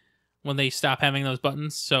P when they stop having those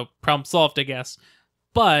buttons. So problem solved, I guess.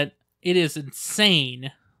 But it is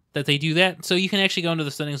insane that they do that. So you can actually go into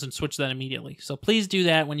the settings and switch that immediately. So please do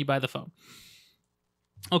that when you buy the phone.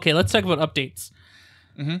 Okay, let's talk about updates.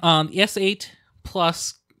 The S8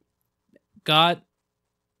 Plus got...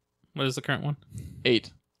 What is the current one?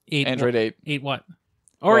 8. Android 8. 8 what?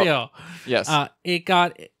 Oreo. Well, yes. It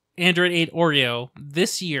got Android 8 Oreo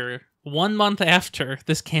this year, 1 month after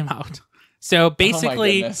this came out. So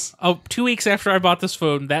basically, 2 weeks after I bought this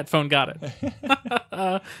phone, that phone got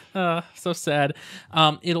it. So sad.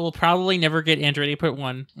 It'll probably never get Android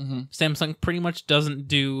 8.1. Samsung pretty much doesn't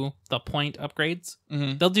do the point upgrades.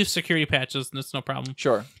 They'll do security patches, and it's no problem.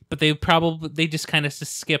 Sure. But they just kind of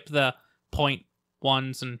skip the point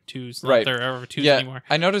 1s and 2s. Right. There are 2s anymore.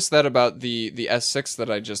 I noticed that about the S6 that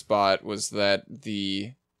I just bought was that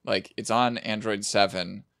it's on Android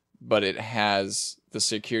 7, but it has the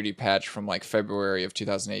security patch from February of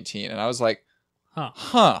 2018, and I was like,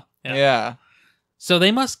 huh. Yeah. So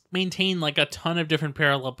they must maintain a ton of different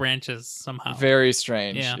parallel branches somehow. Very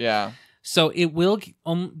strange. Yeah. So it will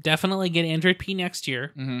definitely get Android P next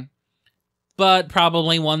year. But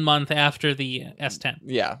probably 1 month after the S10.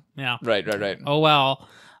 Yeah. Right. Oh, well.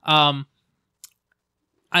 I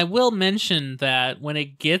will mention that when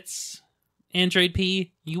it gets Android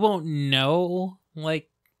P, you won't know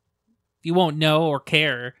or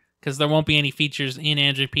care because there won't be any features in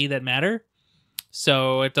Android P that matter.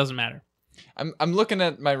 So it doesn't matter. I'm looking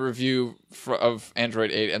at my review of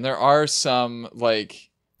Android 8, and there are some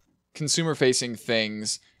consumer-facing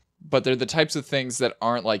things, but they're the types of things that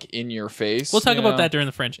aren't in your face. We'll talk about that during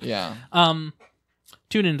the Fringe. Yeah.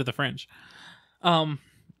 Tune into the Fringe.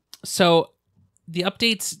 So the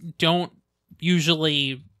updates don't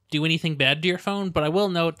usually do anything bad to your phone, but I will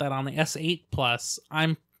note that on the S8 Plus,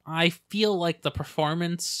 I feel like the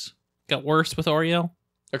performance got worse with Oreo.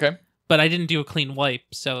 Okay. But I didn't do a clean wipe,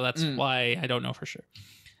 so that's why I don't know for sure.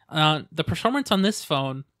 The performance on this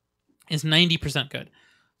phone is 90% good.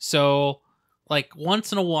 So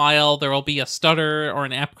once in a while there will be a stutter or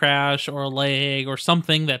an app crash or a lag or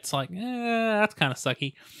something that's that's kind of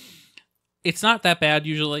sucky. It's not that bad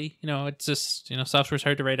usually. It's just, software's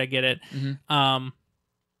hard to write. I get it.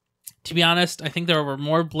 To be honest, I think there were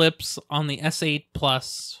more blips on the S8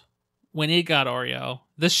 Plus when it got Oreo.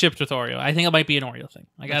 This shipped with Oreo. I think it might be an Oreo thing.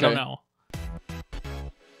 Like, I don't know.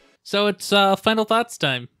 So it's final thoughts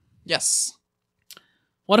time. Yes.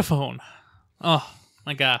 What a phone. Oh,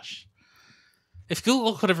 my gosh. If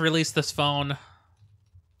Google could have released this phone,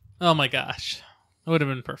 oh my gosh, it would have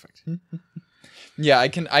been perfect. Yeah, I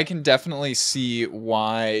can definitely see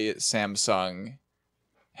why Samsung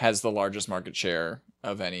has the largest market share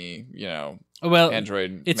of any,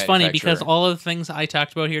 Android it's funny because all of the things I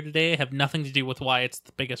talked about here today have nothing to do with why it's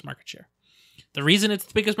the biggest market share. The reason it's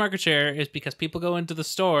the biggest market share is because people go into the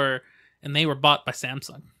store and they were bought by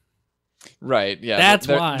Samsung. Right, yeah. That's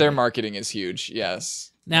why. Their marketing is huge,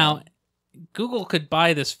 yes. Now, Google could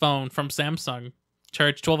buy this phone from Samsung,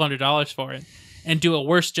 charge $1,200 for it, and do a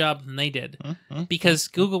worse job than they did. Because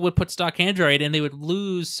Google would put stock Android and they would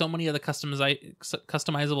lose so many of the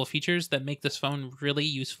customizable features that make this phone really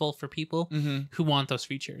useful for people who want those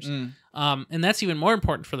features. And that's even more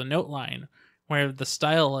important for the Note line, where the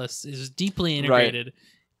stylus is deeply integrated. Right.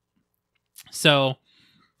 So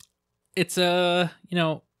it's people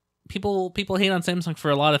hate on Samsung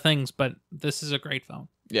for a lot of things, but this is a great phone.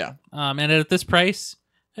 Yeah. And at this price,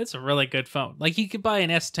 it's a really good phone. Like, you could buy an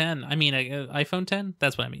S10. I mean, an iPhone 10.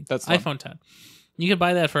 That's what I mean. That's iPhone 10. You could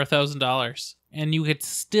buy that for $1,000, and you could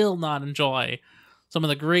still not enjoy some of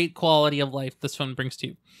the great quality of life this phone brings to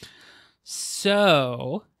you.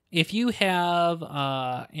 So, if you have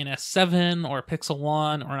an S7 or a Pixel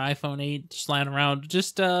 1 or an iPhone 8 just lying around,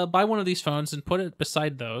 just buy one of these phones and put it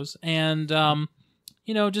beside those, and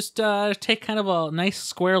just take kind of a nice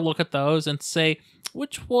square look at those and say,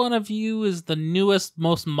 which one of you is the newest,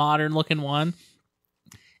 most modern-looking one?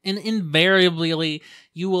 And invariably,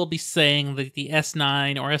 you will be saying that the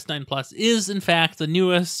S9 or S9 Plus is, in fact, the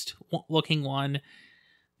newest-looking one,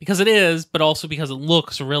 because it is, but also because it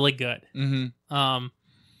looks really good. The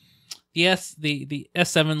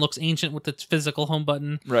S7 looks ancient with its physical home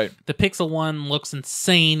button. Right. The Pixel 1 looks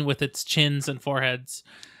insane with its chins and foreheads.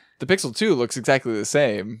 The Pixel 2 looks exactly the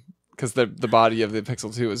same, because the body of the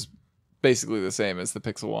Pixel 2 is basically the same as the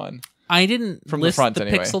Pixel 1. I didn't from list the front the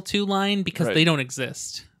anyway. Pixel 2 line because they don't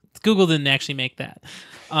exist. Google didn't actually make that.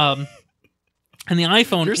 And the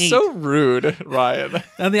iPhone 8... You're so rude, Ryan.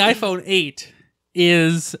 And the iPhone 8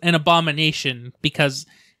 is an abomination because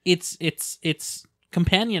its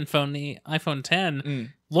companion phone, the iPhone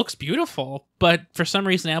 10, looks beautiful, but for some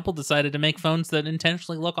reason Apple decided to make phones that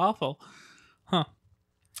intentionally look awful.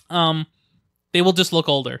 They will just look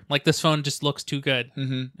older. Like, this phone just looks too good.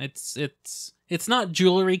 It's not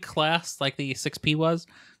jewelry class like the 6P was,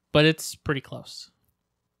 but it's pretty close.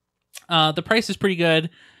 The price is pretty good.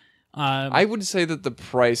 I would say that the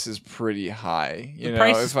price is pretty high. The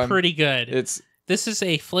price is pretty good. This is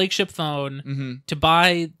a flagship phone. To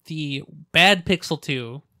buy the bad Pixel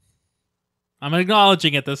 2, I'm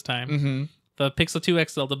acknowledging it this time, the Pixel 2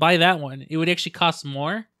 XL, to buy that one, it would actually cost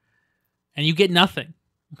more, and you get nothing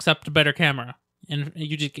except a better camera. And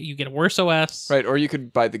you get a worse OS. Right, or you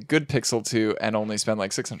could buy the good Pixel 2 and only spend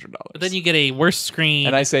like $600. But then you get a worse screen.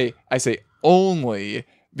 And I say only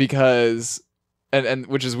because, and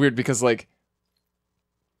which is weird because, like,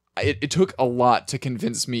 it took a lot to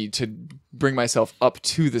convince me to bring myself up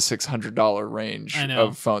to the $600 range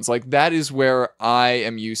of phones. Like, that is where I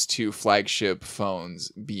am used to flagship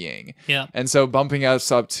phones being. Yeah. And so bumping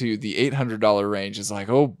us up to the $800 range is like,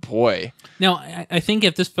 oh boy. Now, I think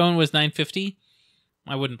if this phone was $950,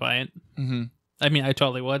 I wouldn't buy it. I mean, I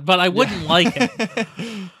totally would, but I wouldn't like it.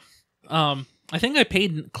 I think I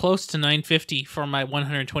paid close to $950 for my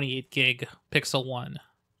 128 gig Pixel 1.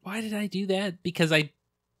 Why did I do that? Because I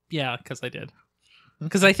did.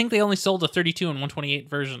 Because I think they only sold a 32 and 128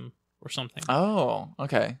 version or something. Oh,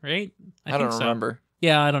 okay. Right? I don't remember.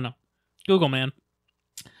 Yeah, I don't know. Google, man.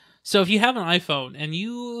 So if you have an iPhone and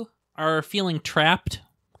you are feeling trapped,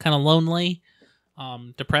 kind of lonely,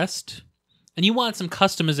 depressed, and you want some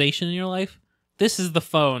customization in your life, this is the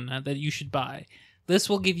phone that you should buy. This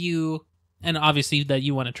will give you, and obviously that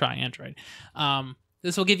you want to try Android.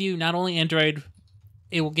 This will give you not only Android,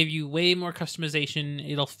 it will give you way more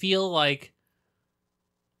customization. It'll feel like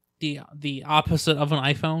the opposite of an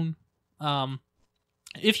iPhone.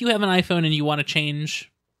 If you have an iPhone and you want to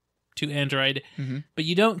change to Android, but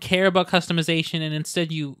you don't care about customization, and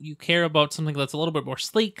instead you care about something that's a little bit more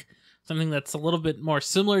sleek, something that's a little bit more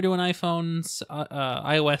similar to an iPhone's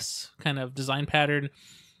iOS kind of design pattern,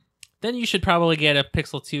 then you should probably get a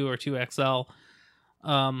Pixel 2 or 2 XL,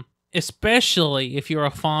 especially if you're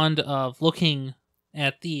fond of looking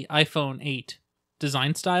at the iPhone 8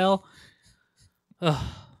 design style.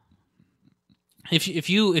 If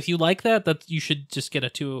you like that you should just get a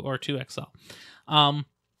 2 or 2 XL. And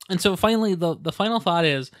so finally, the final thought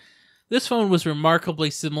is, This phone was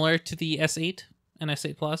remarkably similar to the S8 and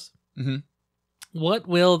S8 Plus. Mm-hmm. What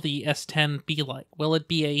will the S10 be like? Will it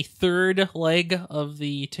be a third leg of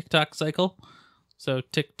the TikTok cycle? So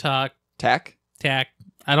TikTok... Tack? I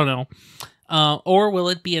don't know. Or will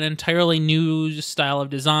it be an entirely new style of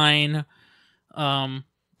design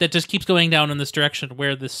that just keeps going down in this direction,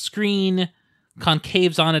 where the screen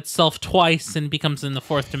concaves on itself twice and becomes in the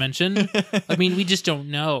fourth dimension? I mean, we just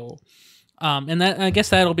don't know. And that, I guess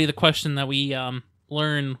that'll be the question that we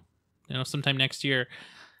learn, sometime next year.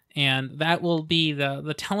 And that will be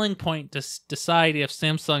the telling point to decide if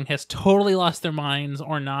Samsung has totally lost their minds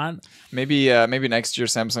or not. Maybe next year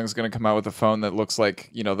Samsung's going to come out with a phone that looks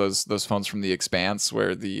like those phones from The Expanse,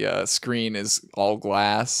 where the screen is all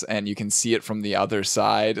glass and you can see it from the other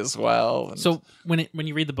side as well. And... So when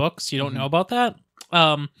you read the books, you don't know about that.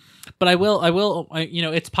 But I will.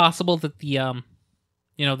 It's possible that the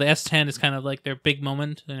S10 is kind of like their big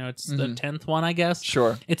moment. It's the 10th one, I guess.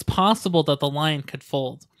 Sure. It's possible that the line could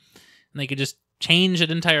fold. And they could just change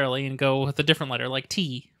it entirely and go with a different letter, like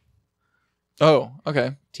T. Oh,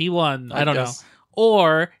 okay. T1. I don't know.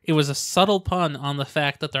 Or it was a subtle pun on the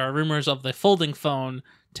fact that there are rumors of the folding phone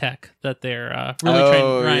tech that they're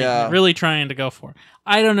really trying to go for.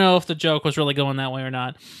 I don't know if the joke was really going that way or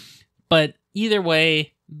not. But either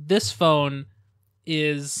way, this phone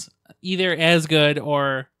is either as good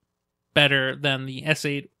or better than the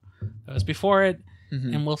S8 that was before it.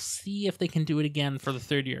 Mm-hmm. And we'll see if they can do it again for the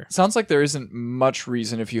third year. Sounds like there isn't much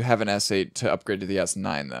reason if you have an S8 to upgrade to the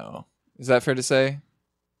S9, though. Is that fair to say?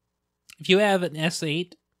 If you have an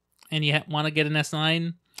S8 and you want to get an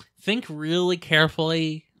S9, think really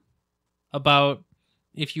carefully about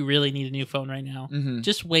if you really need a new phone right now. Mm-hmm.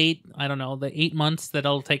 Just wait, I don't know, the 8 months that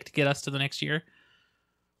it'll take to get us to the next year.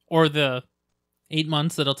 Or the 8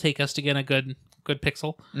 months that it'll take us to get a good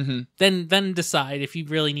Pixel, then decide if you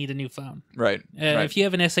really need a new phone. Right. If you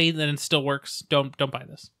have an S8 and it still works, don't buy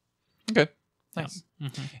this. Okay. Nice.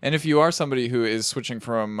 And if you are somebody who is switching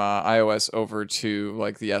from iOS over to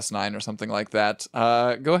like the S9 or something like that,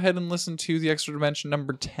 go ahead and listen to the Extra Dimension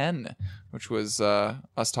number 10, which was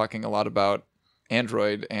us talking a lot about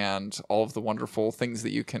Android and all of the wonderful things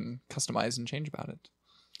that you can customize and change about it.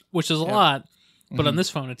 Which is a lot, but on this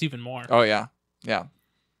phone, it's even more. Oh, yeah. Yeah.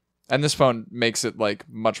 And this phone makes it like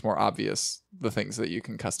much more obvious, the things that you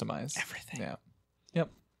can customize. Everything. Yeah. Yep.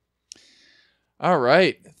 All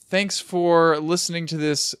right. Thanks for listening to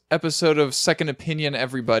this episode of Second Opinion,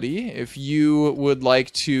 everybody. If you would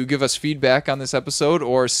like to give us feedback on this episode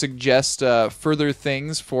or suggest further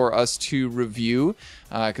things for us to review,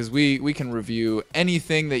 because we can review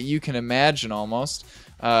anything that you can imagine almost,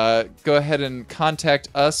 go ahead and contact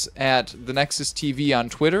us at The Nexus TV on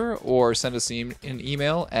Twitter or send us an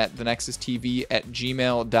email at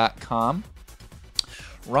thenexustv@gmail.com.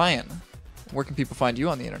 Ryan, where can people find you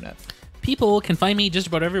on the internet? People can find me just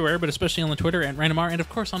about everywhere, but especially on the Twitter at RyanMR, and of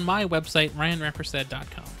course on my website,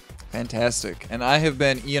 ryanrampersad.com. Fantastic. And I have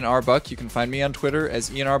been Ian Arbuck. You can find me on Twitter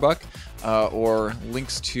as Ian Arbuck, or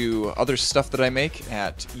links to other stuff that I make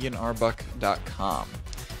at ianarbuck.com.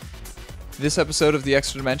 This episode of The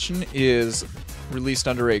Extra Dimension is released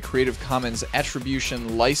under a Creative Commons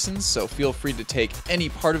Attribution license, so feel free to take any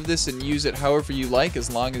part of this and use it however you like,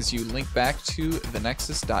 as long as you link back to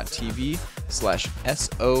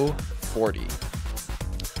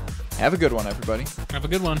thenexus.tv/SO40. Have a good one, everybody. Have a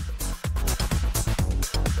good one.